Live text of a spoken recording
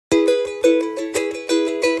Welcome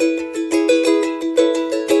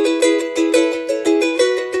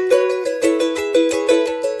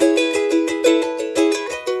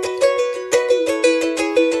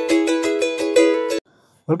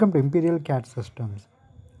to Imperial CAD Systems.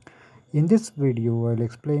 In this video, I'll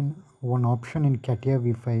explain one option in Catia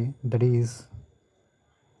V5, that is,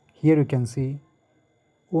 here you can see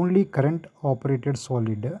only current operated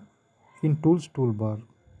solid in Tools toolbar.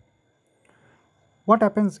 What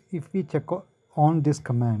happens if we check on this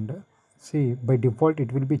command? See, by default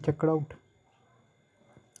it will be checked out.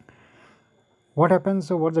 What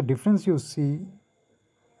happens, what's the difference you see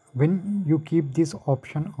when you keep this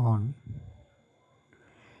option on?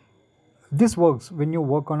 This works when you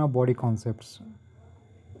work on a body concepts.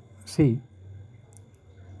 See,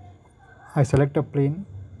 I select a plane,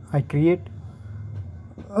 I create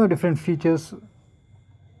different features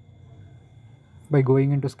by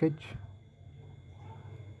going into sketch.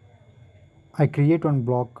 I create one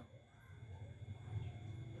block,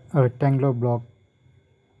 a rectangular block,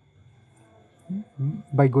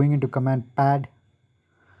 by going into command pad.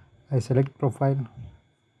 I select profile,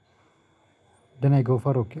 then I go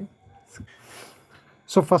for OK.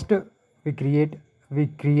 So first we create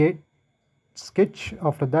sketch.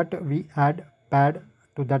 After that we add pad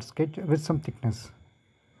to that sketch with some thickness.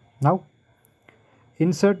 Now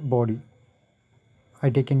insert body. I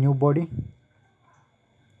take a new body.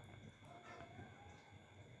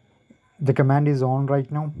 The command is on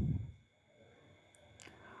right now.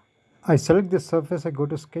 I select this surface, I go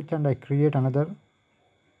to sketch and I create another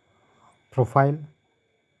profile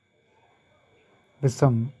with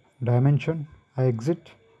some dimension. I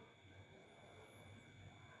exit.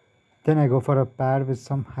 Then I go for a pad with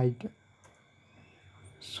some height.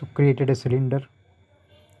 So created a cylinder.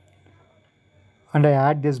 And I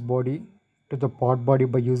add this body to the part body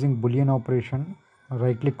by using Boolean operation.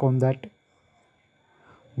 Right click on that.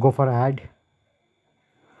 Go for add.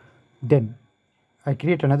 Then I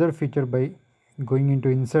create another feature by going into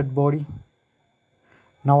insert body.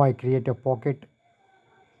 Now I create a pocket.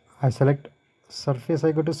 I select surface,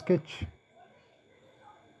 I go to sketch.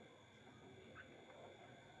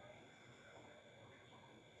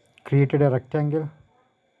 Created a rectangle.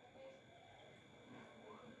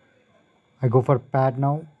 I go for pad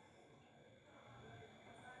now.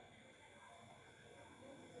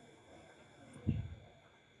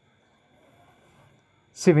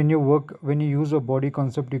 See, when you use a body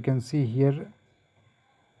concept, you can see here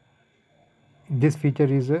this feature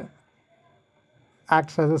is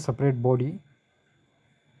acts as a separate body.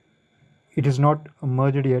 It is not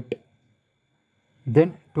merged yet.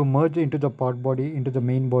 Then to merge into the part body, into the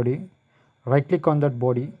main body, right click on that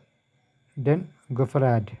body, then go for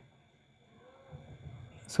add.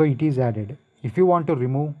 So it is added. If you want to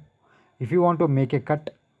remove, if you want to make a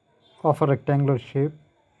cut of a rectangular shape,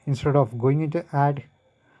 instead of going into add,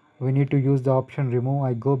 we need to use the option remove.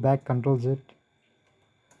 I go back, Ctrl Z,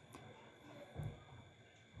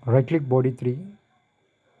 right click body 3,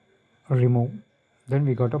 remove, then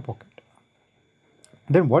we got a pocket.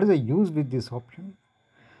 Then what is the use with this option?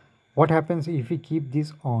 What happens if we keep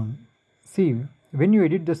this on? See, when you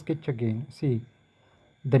edit the sketch again, see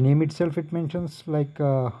the name itself, it mentions like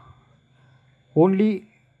only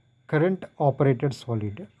current operated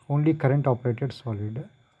solid, only current operated solid.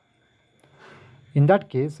 In that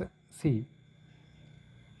case, see,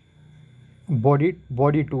 body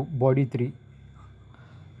 2, body 3.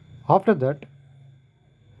 After that,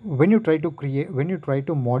 when you try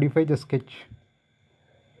to modify the sketch,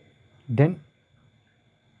 then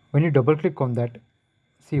when you double click on that,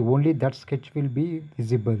 see, only that sketch will be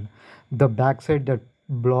visible. The backside, that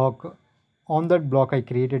block, on that block I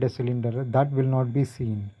created a cylinder, that will not be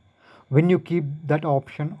seen. When you keep that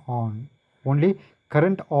option on, only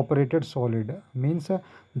current operated solid means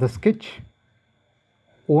the sketch,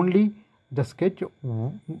 only the sketch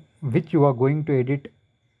which you are going to edit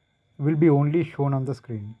will be only shown on the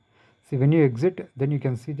screen. See, when you exit, then you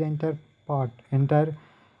can see the entire part,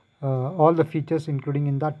 all the features including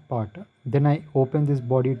in that part. Then I open this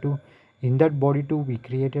body 2. In that body 2 we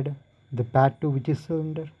created the pad 2, which is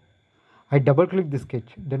cylinder. I double click the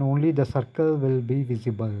sketch, then only the circle will be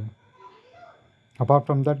visible. Apart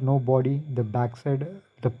from that, no body, the backside,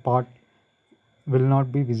 the part will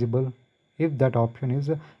not be visible if that option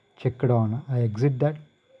is checked on. I exit that.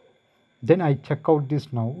 Then I check out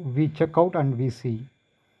this now. We check out and we see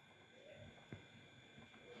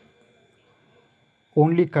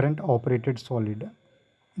only current operated solid.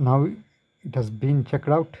 Now it has been checked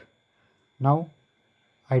out. Now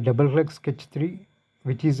I double click sketch 3,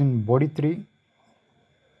 which is in body 3.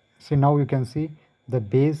 See, now you can see the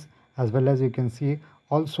base as well as you can see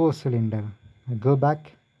also a cylinder. I go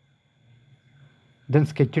back, then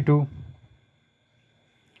sketch 2.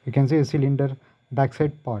 You can see a cylinder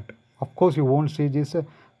backside part. Of course, you won't see this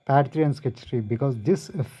pad 3 and sketch 3 because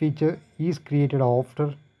this feature is created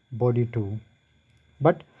after body 2.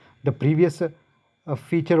 But the previous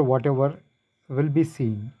feature whatever will be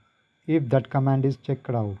seen if that command is checked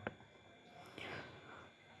out.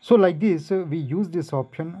 So like this, we use this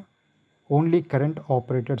option only current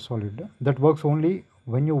operated solid. That works only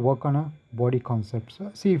when you work on a body concepts.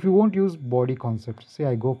 See, if you won't use body concepts, say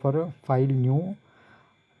I go for a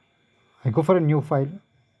new file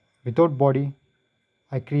without body.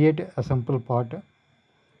 I create a simple part.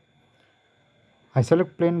 I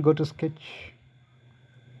select plane, go to sketch,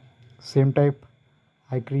 same type.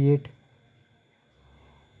 I create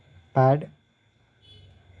pad.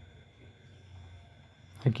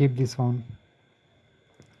 I keep this on.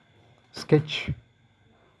 Sketch.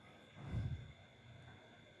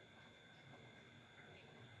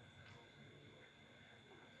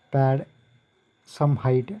 Pad, some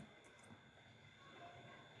height.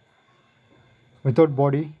 Without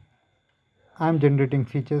body, I am generating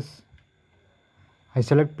features. I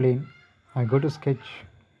select plane. I go to sketch.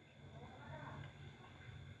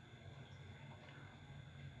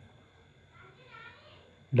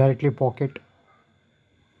 Directly pocket.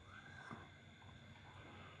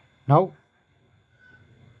 Now,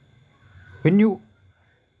 when you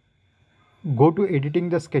go to editing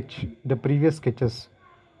the sketch, the previous sketches,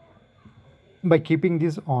 by keeping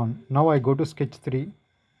this on, now I go to sketch 3.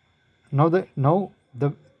 Now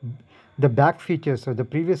the back features or the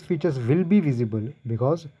previous features will be visible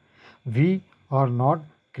because we are not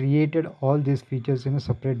created all these features in a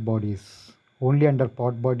separate bodies. Only under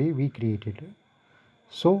part body we created.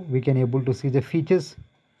 So we can able to see the features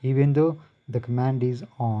even though the command is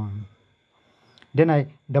on. Then I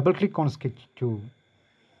double click on sketch 2.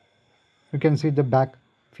 You can see the back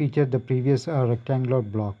feature, the previous rectangular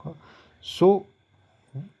block. So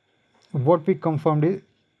what we confirmed is,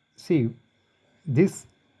 see, this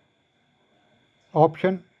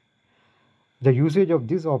option, the usage of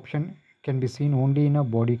this option can be seen only in a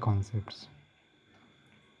body concepts.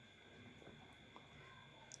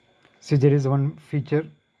 See, there is one feature,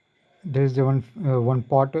 there is one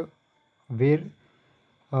part where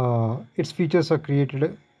its features are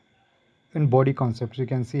created in body concepts. You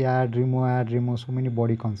can see add, remove, so many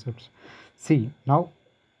body concepts. See, now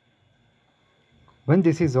when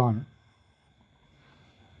this is on,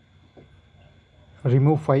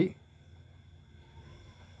 remove 5,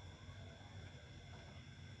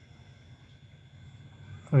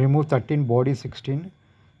 remove 13, body 16.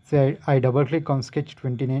 Say I double click on sketch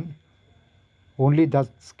 29. Only the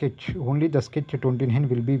sketch 29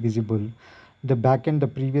 will be visible. The back end, the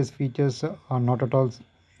previous features are not at all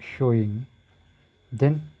showing.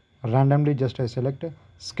 Then randomly just I select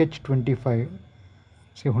sketch 25.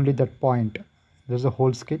 See, only that point. There's a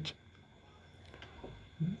whole sketch.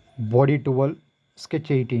 Body 12, sketch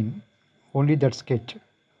 18. Only that sketch.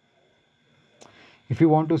 If you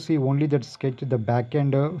want to see only that sketch, the back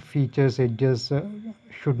end features, edges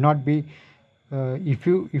should not be. If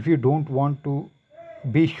you don't want to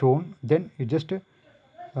be shown, then you just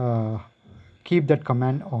keep that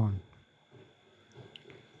command on.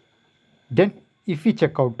 Then if we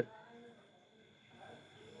check out,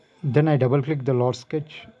 then I double click the lot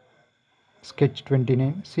sketch, sketch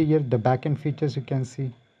 29. See here the back end features you can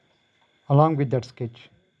see along with that sketch.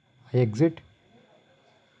 I exit.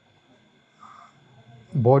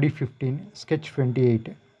 Body 15, sketch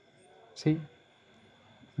 28. See,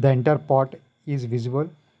 the entire part is visible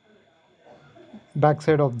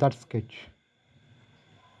backside of that sketch.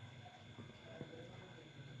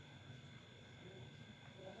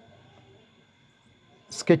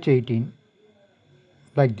 Sketch 18,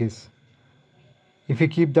 like this. If you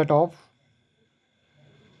keep that off,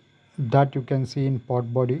 that you can see in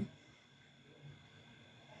part body,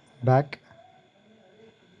 back.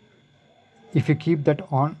 If you keep that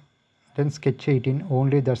on, then sketch 18,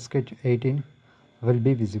 only the sketch 18 will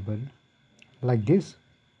be visible. Like this,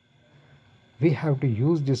 we have to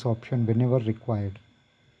use this option whenever required.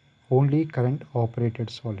 Only current operated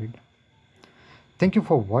solid. Thank you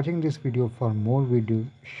for watching this video. For more videos,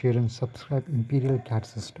 share and subscribe Imperial CAD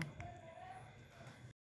System.